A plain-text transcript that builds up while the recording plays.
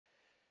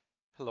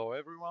Hello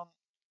everyone,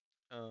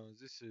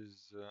 this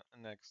is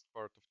next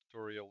part of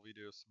tutorial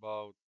videos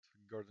about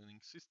gardening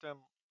system,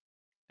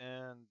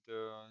 and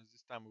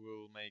this time we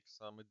will make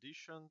some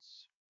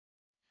additions,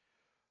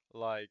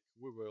 like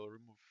we will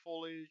remove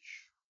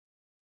foliage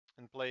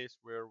in place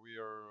where we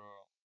are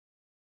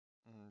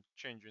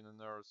changing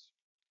an earth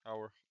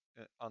our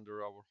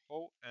under our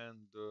hoe,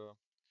 and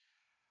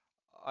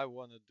I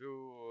want to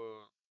do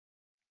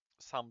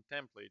some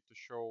template to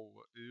show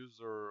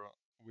user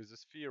with a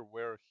sphere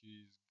where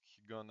he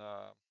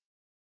gonna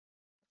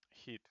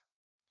hit.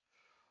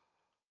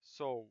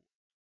 So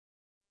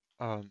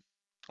Um,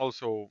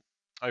 also,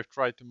 I've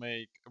tried to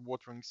make a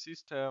watering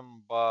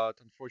system, but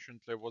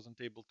unfortunately I wasn't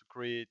able to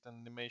create an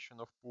animation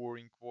of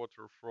pouring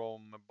water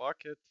from a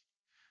bucket.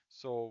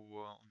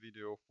 So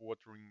video of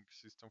watering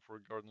system for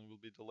a garden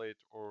will be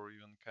delayed or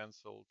even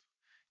cancelled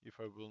if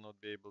I will not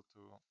be able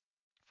to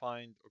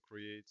find or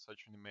create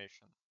such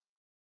animation.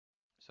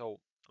 So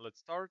let's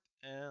start,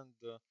 and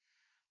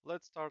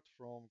let's start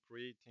from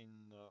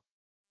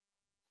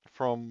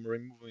from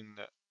removing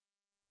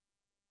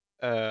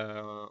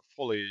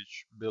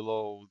foliage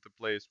below the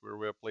place where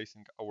we are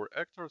placing our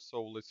actor.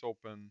 So let's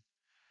open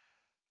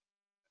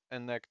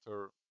an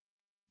actor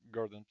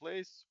garden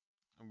place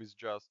with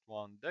just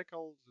one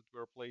decal that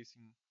we're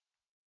placing.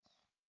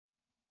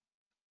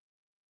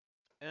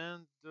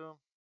 And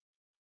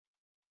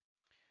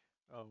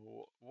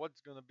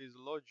what's gonna be the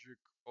logic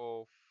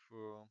of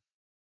uh,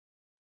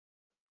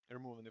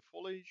 removing the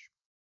foliage?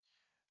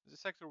 The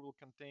sector will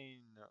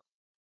contain,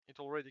 it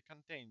already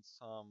contains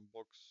some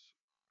box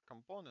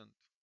component.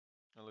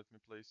 Let me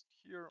place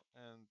it here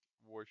and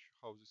watch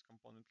how this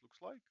component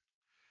looks like.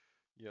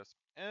 Yes,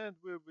 and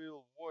we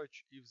will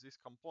watch if this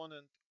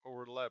component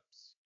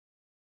overlaps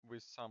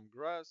with some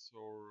grass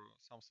or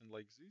something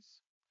like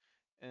this.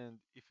 And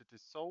if it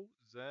is so,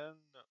 then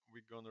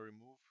we're gonna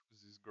remove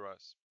this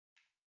grass.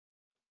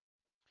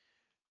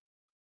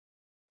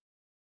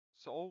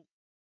 So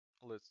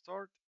let's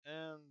start,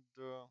 and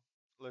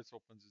let's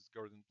open this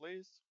garden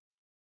place.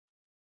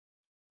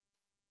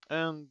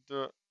 And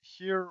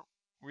here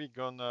we're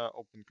gonna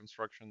open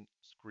construction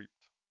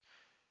script.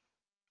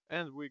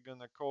 And we're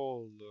gonna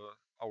call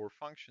our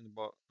function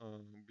about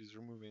with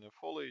removing a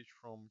foliage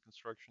from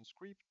construction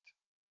script.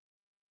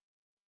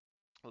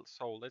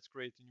 So let's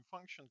create a new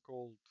function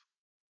called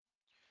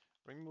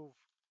remove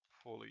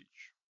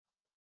foliage.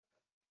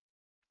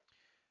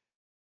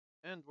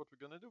 And what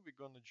we're gonna do,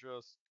 we're gonna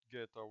just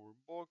get our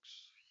box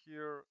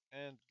here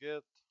and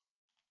get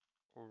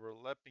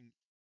overlapping,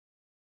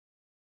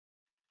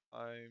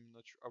 I'm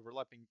not sure,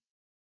 overlapping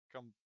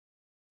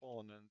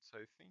components,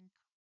 I think.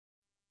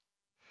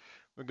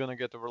 We're gonna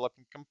get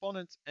overlapping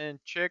components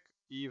and check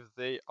if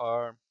they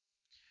are,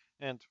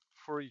 and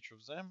for each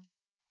of them,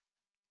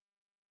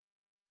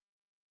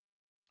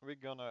 we're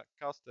gonna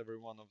cast every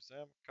one of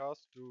them,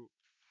 cast to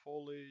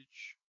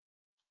foliage,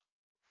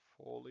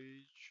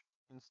 foliage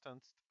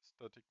instance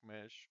static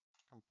mesh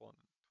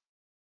component.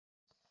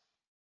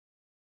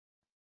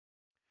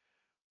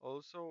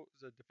 Also,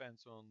 that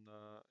depends on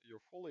your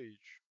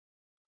foliage.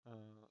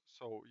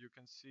 So you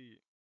can see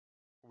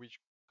which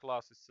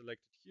class is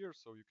selected here.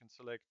 So you can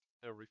select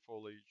every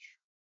foliage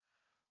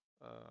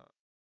uh,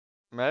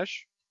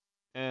 mesh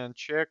and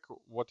check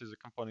what is the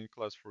component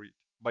class for it.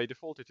 By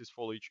default, it is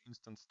foliage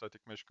instance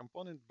static mesh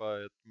component,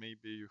 but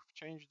maybe you've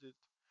changed it,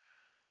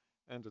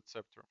 and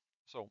etc.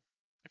 So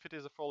if it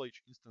is a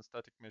foliage instance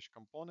static mesh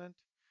component,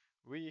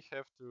 we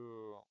have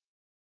to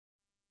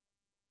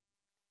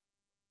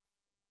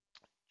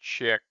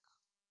check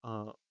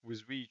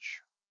with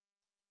which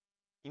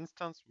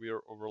instance we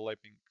are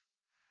overlapping.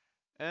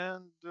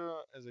 And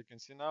as you can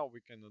see now, we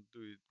cannot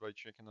do it by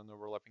checking an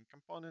overlapping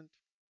component.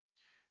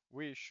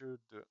 We should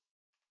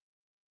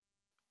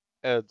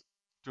add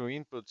two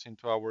inputs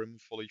into our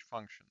remove foliage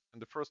function.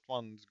 And the first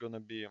one is going to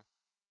be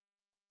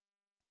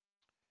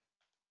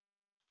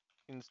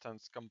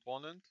instance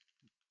component.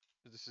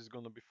 This is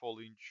going to be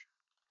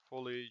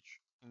foliage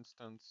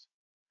instance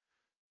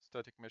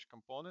static mesh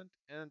component,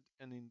 and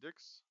an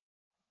index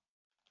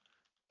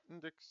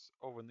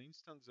of an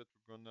instance that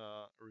we're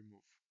gonna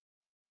remove.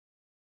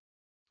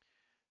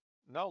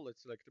 Now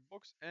let's select a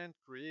box and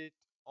create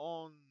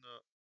on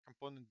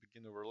component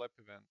begin overlap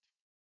event.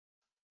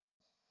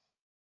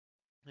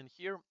 And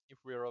here, if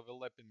we are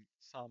overlapping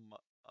some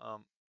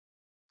um,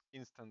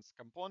 instance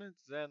components,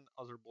 then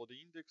other body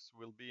index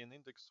will be an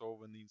index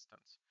of an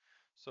instance.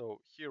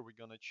 So here we're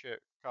gonna check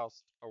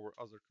cast our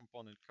other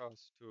component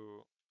cast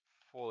to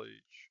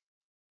foliage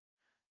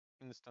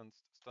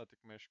instance static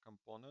mesh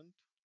component.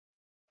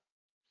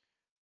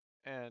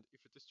 And if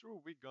it is true,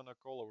 we're gonna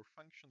call our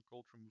function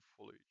called remove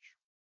foliage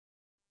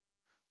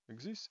like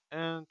this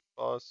and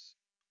pass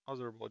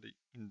other body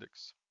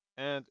index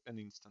and an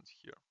instance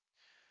here.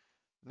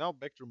 Now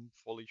back to remove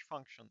foliage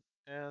function,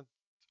 and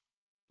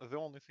the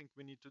only thing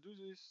we need to do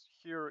is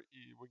here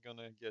we're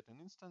gonna get an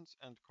instance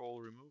and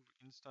call remove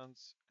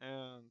instance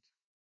and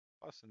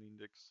pass an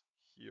index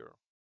here.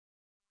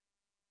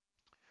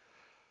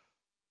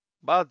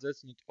 But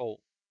that's not all.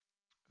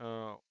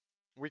 Uh,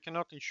 we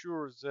cannot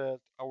ensure that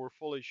our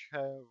foliage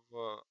have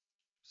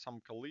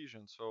some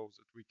collision so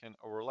that we can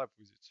overlap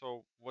with it.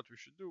 So what we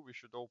should do, we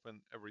should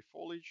open every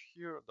foliage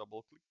here,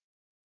 double click,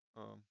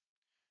 um,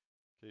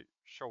 okay,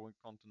 showing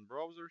content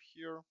browser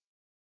here,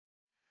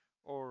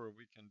 or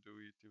we can do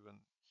it even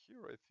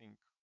here, I think,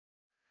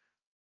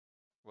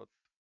 but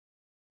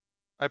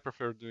I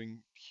prefer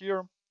doing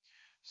here.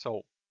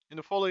 So in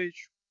the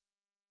foliage,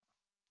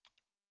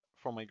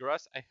 from my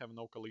grass, I have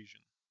no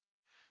collision.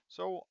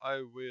 So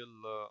I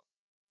will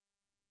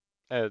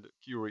add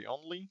query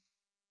only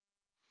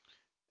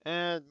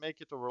and make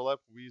it overlap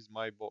with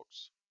my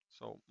box.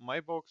 So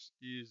my box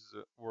is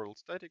world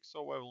static,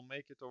 so I will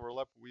make it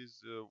overlap with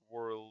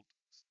world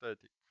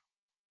static.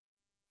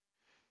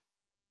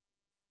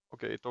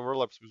 Okay, it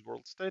overlaps with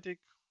world static.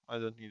 I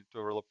don't need to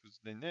overlap with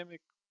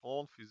dynamic,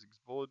 on, physics,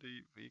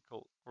 body,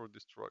 vehicle, or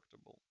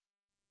destructible,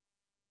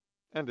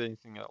 and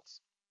anything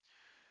else.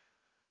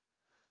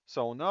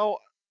 So now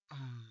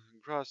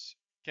grass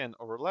can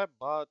overlap,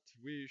 but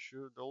we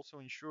should also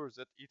ensure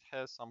that it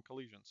has some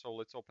collision. So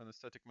let's open a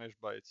static mesh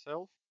by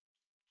itself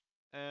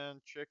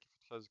and check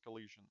if it has a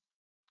collision.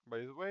 By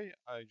the way,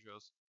 I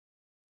just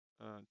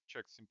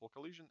checked simple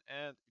collision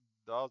and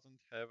it doesn't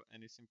have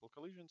any simple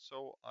collision,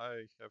 so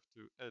I have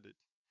to add it.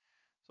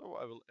 So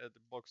I will add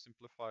the box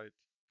simplified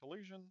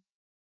collision,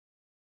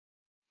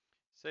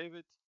 save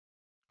it,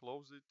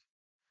 close it,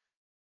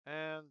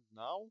 and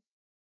now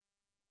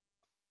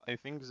I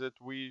think that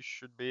we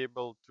should be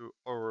able to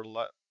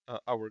overlap,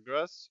 our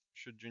grass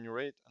should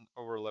generate an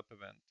overlap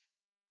event.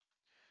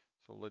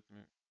 So let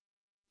me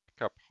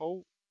pick up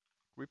hoe,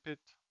 equip it,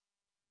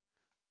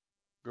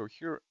 go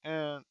here,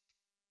 and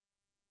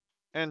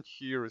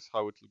here is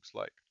how it looks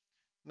like.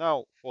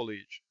 Now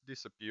foliage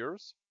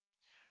disappears.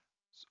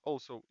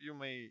 Also, you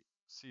may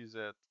see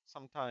that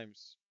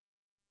sometimes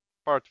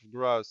part of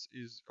grass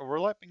is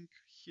overlapping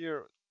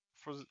here.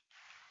 For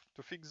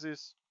to fix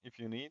this, if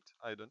you need,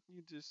 I don't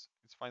need this,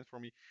 it's fine for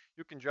me.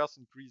 You can just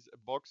increase a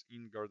box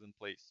in garden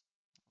place.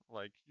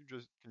 Like you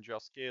just can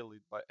just scale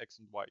it by X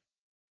and Y.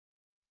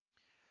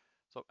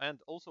 So, and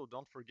also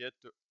don't forget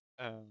to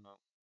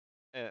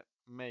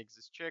make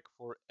this check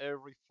for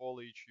every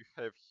foliage you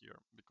have here,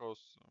 because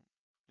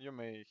you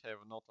may have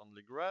not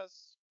only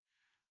grass,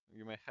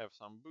 you may have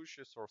some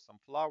bushes or some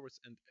flowers,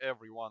 and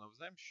every one of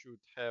them should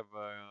have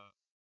a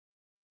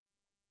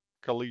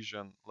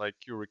collision, like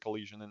Curie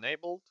collision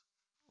enabled,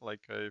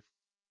 like a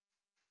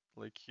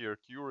like here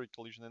Curie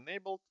collision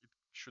enabled. It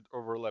should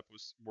overlap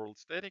with world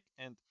static,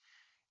 and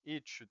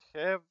it should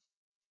have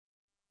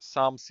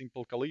some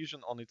simple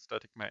collision on its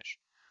static mesh.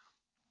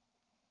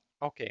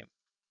 Okay,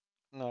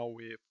 now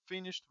we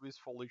finished with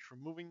foliage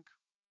removing,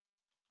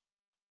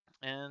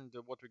 and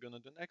what we're gonna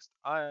do next,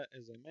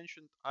 as I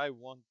mentioned, I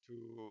want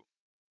to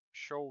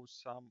show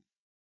some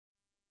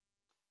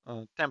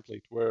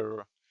template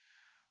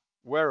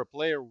where a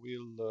player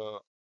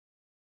will